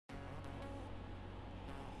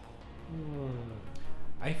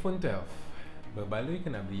iPhone 12, berbaloi ke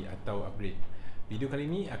nak beli atau upgrade? Video kali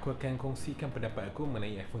ni aku akan kongsikan pendapat aku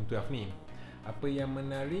mengenai iPhone 12 ni. Apa yang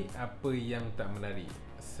menarik, apa yang tak menarik.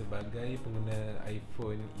 Sebagai pengguna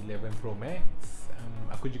iPhone 11 Pro Max,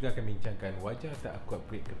 aku juga akan bincangkan wajar tak aku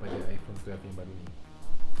upgrade kepada iPhone 12 yang baru ni.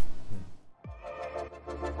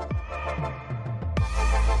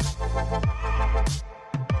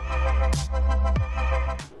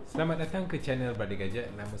 Selamat datang ke channel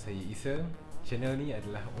Gadget-gadget. Nama saya Isa. Channel ni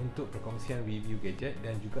adalah untuk perkongsian review gadget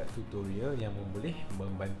dan juga tutorial yang boleh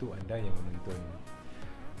membantu anda yang menonton.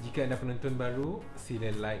 Jika anda penonton baru,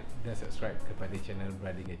 sila like dan subscribe kepada channel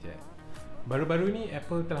Gadget-gadget. Baru-baru ni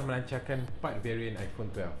Apple telah melancarkan 4 varian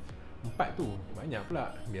iPhone 12. 4 tu banyak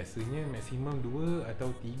pula. Biasanya maksimum 2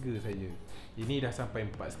 atau 3 saja. Ini dah sampai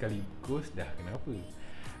 4 sekaligus dah. Kenapa?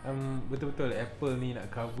 Betul-betul Apple ni nak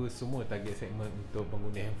cover semua target segmen untuk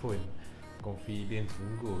pengguna handphone. Confident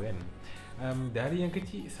sungguh kan. Dari yang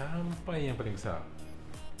kecil sampai yang paling besar.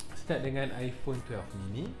 Start dengan iPhone 12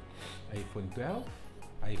 mini, iPhone 12,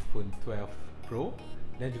 iPhone 12 Pro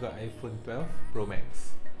dan juga iPhone 12 Pro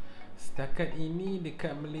Max. Setakat ini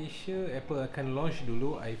dekat Malaysia, Apple akan launch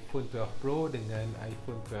dulu iPhone 12 Pro dengan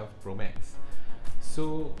iPhone 12 Pro Max.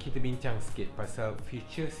 So kita bincang sikit pasal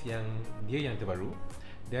features yang terbaru.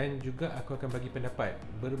 Dan juga aku akan bagi pendapat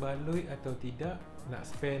berbaloi atau tidak nak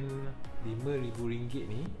spend RM5,000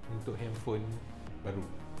 ni untuk handphone baru.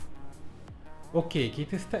 Ok,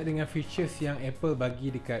 kita start dengan features yang Apple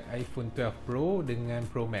bagi dekat iPhone 12 Pro dengan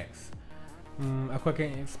Pro Max. Aku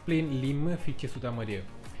akan explain 5 features utama dia.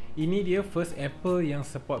 Ini dia first Apple yang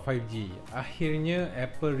support 5G. Akhirnya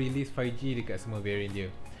Apple release 5G dekat semua variant dia.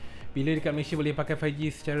 Bila dekat Malaysia boleh pakai 5G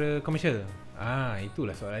secara komersial?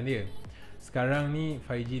 Itulah soalan dia. Sekarang ni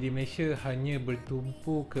 5G di Malaysia hanya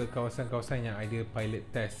bertumpu ke kawasan-kawasan yang ada pilot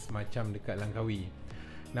test macam dekat Langkawi.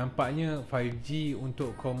 Nampaknya 5G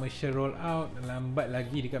untuk commercial roll out lambat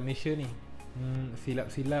lagi dekat Malaysia ni.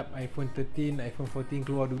 Silap-silap iPhone 13, iPhone 14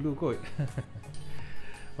 keluar dulu kot.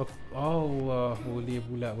 Allah, boleh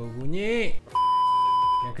pula berbunyi.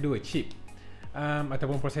 Yang kedua, chip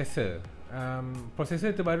ataupun prosesor.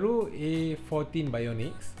 Prosesor terbaru A14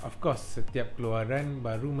 Bionics. Of course, setiap keluaran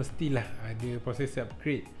baru mestilah ada prosesor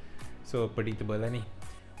upgrade. So predictable lah ni.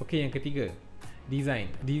 Ok, yang ketiga, design.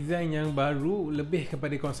 Design yang baru lebih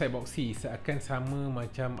kepada konsep boxy, seakan sama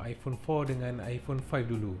macam iPhone 4 dengan iPhone 5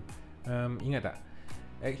 dulu. Ingat tak?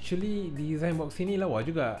 Actually design boxy ni lawa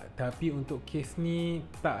juga, tapi untuk case ni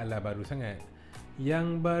taklah baru sangat.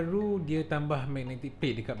 Yang baru dia tambah magnetic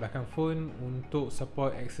plate dekat belakang phone untuk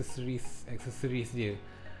support accessories dia,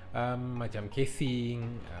 macam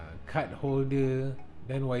casing, card holder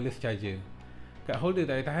dan wireless charger. Card holder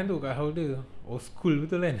tak boleh tahan tu, card holder old school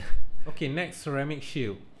betul kan. Ok, next, ceramic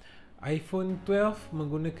shield. iPhone 12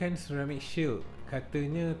 menggunakan ceramic shield.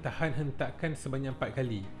 Katanya tahan hentakan sebanyak 4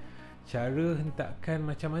 kali. Cara hentakan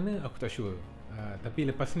macam mana aku tak sure. Tapi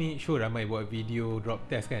lepas ni sure ramai buat video drop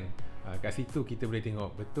test kan. Kat situ kita boleh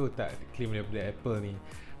tengok betul tak claim daripada Apple ni.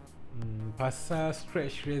 Pasal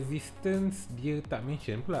stretch resistance dia tak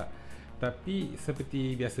mention pula. Tapi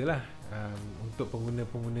seperti biasalah, untuk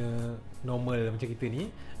pengguna-pengguna normal macam kita ni,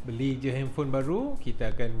 beli je handphone baru,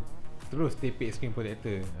 kita akan terus tapik screen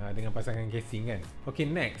protector dengan pasangan casing kan. Ok,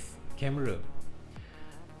 next, kamera.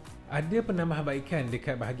 Ada penambahbaikan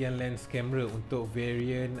dekat bahagian lens kamera untuk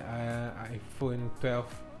variant iPhone 12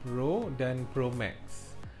 Pro dan Pro Max.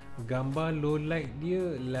 Gambar low light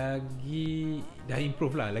dia dah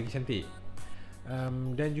improve lah, lagi cantik.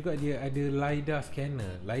 Dan juga dia ada LiDAR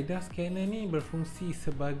scanner. LiDAR scanner ni berfungsi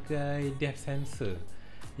sebagai depth sensor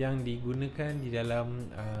yang digunakan di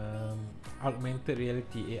dalam augmented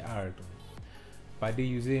reality AR tu. Pada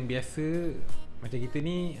user yang biasa macam kita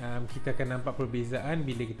ni, kita akan nampak perbezaan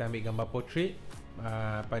bila kita ambil gambar portrait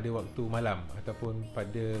pada waktu malam ataupun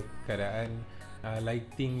pada keadaan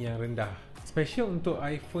lighting yang rendah. Special untuk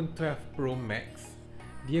iPhone 12 Pro Max,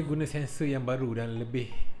 dia guna sensor yang baru dan lebih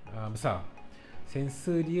besar.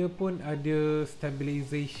 Sensor dia pun ada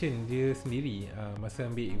stabilization dia sendiri masa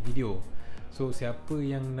ambil video. So siapa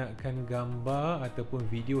yang nakkan gambar ataupun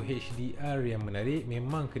video HDR yang menarik,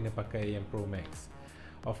 memang kena pakai yang Pro Max.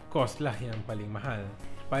 Of course lah yang paling mahal.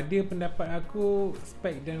 Pada pendapat aku,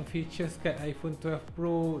 spek dan features kat iPhone 12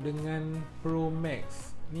 Pro dengan Pro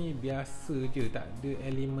Max ni biasa je, tak ada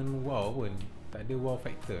elemen wow pun, tak ada wow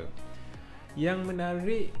factor. Yang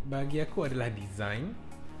menarik bagi aku adalah design,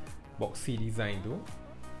 boxy design tu,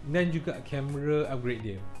 dan juga kamera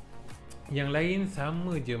upgrade dia. Yang lain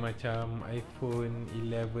sama je macam iPhone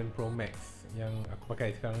 11 Pro Max yang aku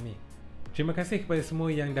pakai sekarang ni. Terima kasih kepada semua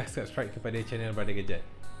yang dah subscribe kepada channel Gadget.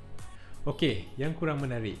 Okey, yang kurang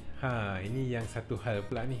menarik. Ini yang satu hal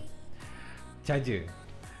pula ni. Charger.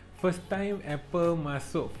 First time Apple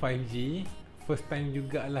masuk 5G, first time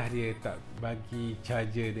jugalah dia tak bagi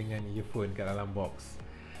charger dengan earphone kat dalam box.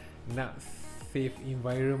 Nak save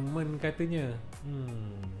environment katanya.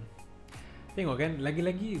 Tengok kan,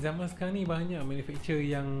 lagi-lagi zaman sekarang ni banyak manufacturer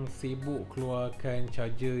yang sibuk keluarkan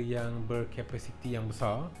charger yang berkapasiti yang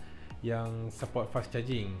besar, yang support fast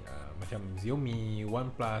charging. Macam Xiaomi,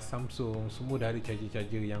 OnePlus, Samsung, semua dah ada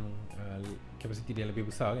charger-charger yang kapasiti dia lebih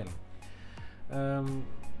besar kan.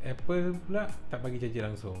 Apple pula tak bagi charger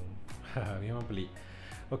langsung. Memang pelik.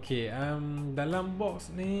 Okey, dalam box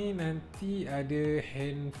ni nanti ada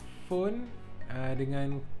handphone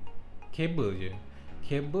dengan kabel je.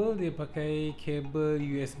 Kabel dia pakai kabel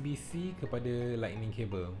USB-C kepada lightning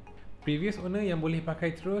cable. Previous owner yang boleh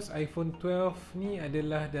pakai terus iPhone 12 ni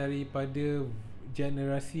adalah daripada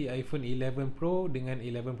generasi iPhone 11 Pro dengan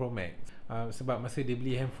 11 Pro Max. Sebab masa dia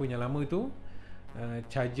beli handphone yang lama tu,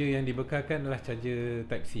 charger yang dibekalkan adalah charger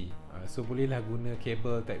Type-C. So bolehlah guna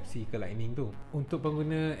kabel Type-C ke Lightning tu. Untuk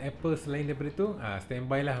pengguna Apple selain daripada tu,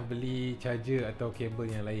 standby lah beli charger atau kabel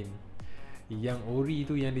yang lain. Yang ori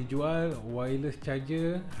tu yang dijual wireless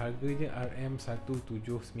charger, harganya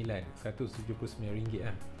RM179 RM179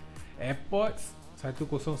 lah. AirPods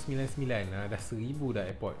 1099, dah 1000 dah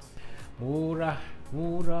AirPods. Murah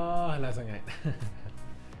lah sangat.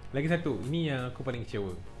 Lagi satu, ini yang aku paling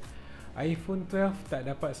kecewa. iPhone 12 tak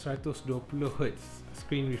dapat 120Hz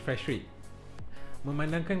screen refresh rate.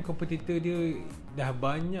 Memandangkan kompetitor dia dah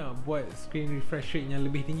banyak buat screen refresh rate yang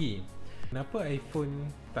lebih tinggi. Kenapa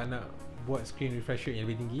iPhone tak nak buat screen refresh rate yang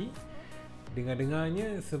lebih tinggi?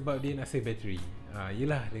 Dengar-dengarnya sebab dia nak save bateri.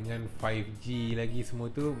 Yelah, dengan 5G lagi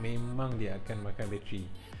semua tu, memang dia akan makan bateri.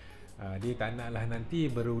 Dia tak nak lah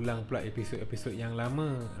nanti berulang pula episod-episod yang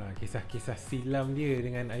lama, kisah-kisah silam dia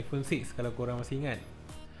dengan iPhone 6 kalau korang masih ingat.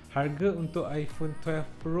 Harga untuk iPhone 12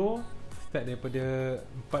 Pro start daripada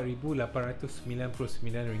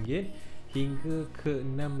RM4,899 hingga ke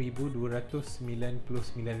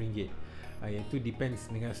RM6,299, iaitu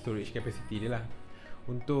depends dengan storage capacity dia lah.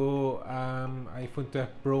 Untuk iPhone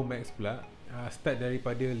 12 Pro Max pula start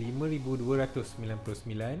daripada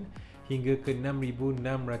RM5,299 hingga ke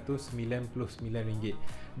RM6,699.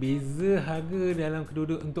 Beza harga dalam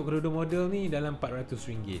untuk kedua-dua model ni dalam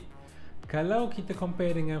RM400. Kalau kita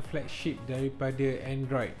compare dengan flagship daripada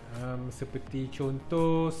Android, seperti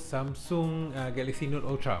contoh Samsung Galaxy Note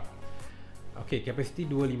Ultra, ok, kapasiti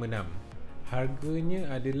 256,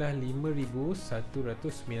 harganya adalah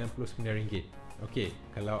RM5,199. ok,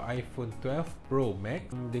 kalau iPhone 12 Pro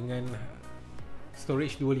Max dengan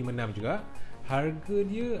storage 256 juga, harga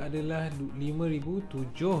dia adalah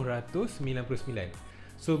RM5,799.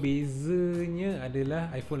 So bezanya adalah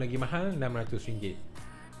iPhone lagi mahal, RM600.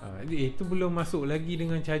 Itu belum masuk lagi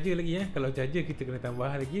dengan charger lagi. Kalau charger kita kena tambah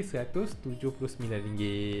lagi RM179.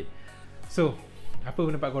 So, apa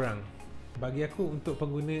pendapat korang? Bagi aku, untuk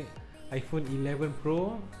pengguna iPhone 11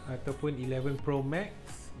 Pro ataupun 11 Pro Max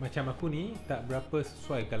macam aku ni, tak berapa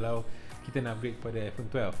sesuai kalau kita nak upgrade kepada iPhone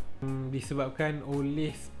 12. Disebabkan oleh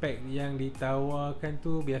spek yang ditawarkan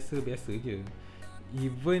tu biasa-biasa je.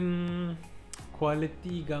 Even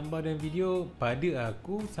kualiti gambar dan video pada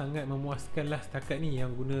aku sangat memuaskan lah setakat ni yang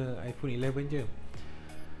guna iPhone 11 je.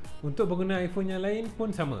 Untuk pengguna iPhone yang lain pun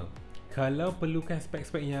sama. Kalau perlukan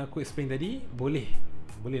spek-spek yang aku explain tadi,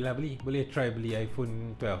 bolehlah beli. Boleh try beli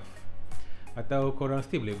iPhone 12. Atau korang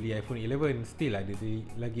still boleh beli iPhone 11, still ada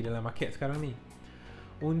lagi dalam market sekarang ni.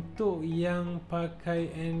 Untuk yang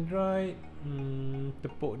pakai Android,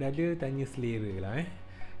 tepuk dada, tanya selera lah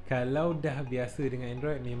Kalau dah biasa dengan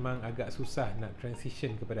Android, memang agak susah nak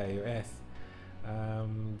transition kepada iOS.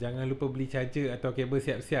 Jangan lupa beli charger atau kabel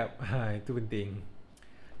siap-siap. Itu penting.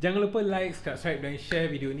 Jangan lupa like, subscribe dan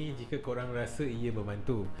share video ni jika korang rasa ia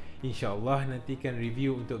membantu. InsyaAllah nantikan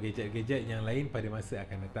review untuk gadget-gadget yang lain pada masa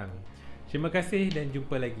akan datang. Terima kasih dan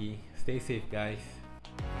jumpa lagi. Stay safe guys.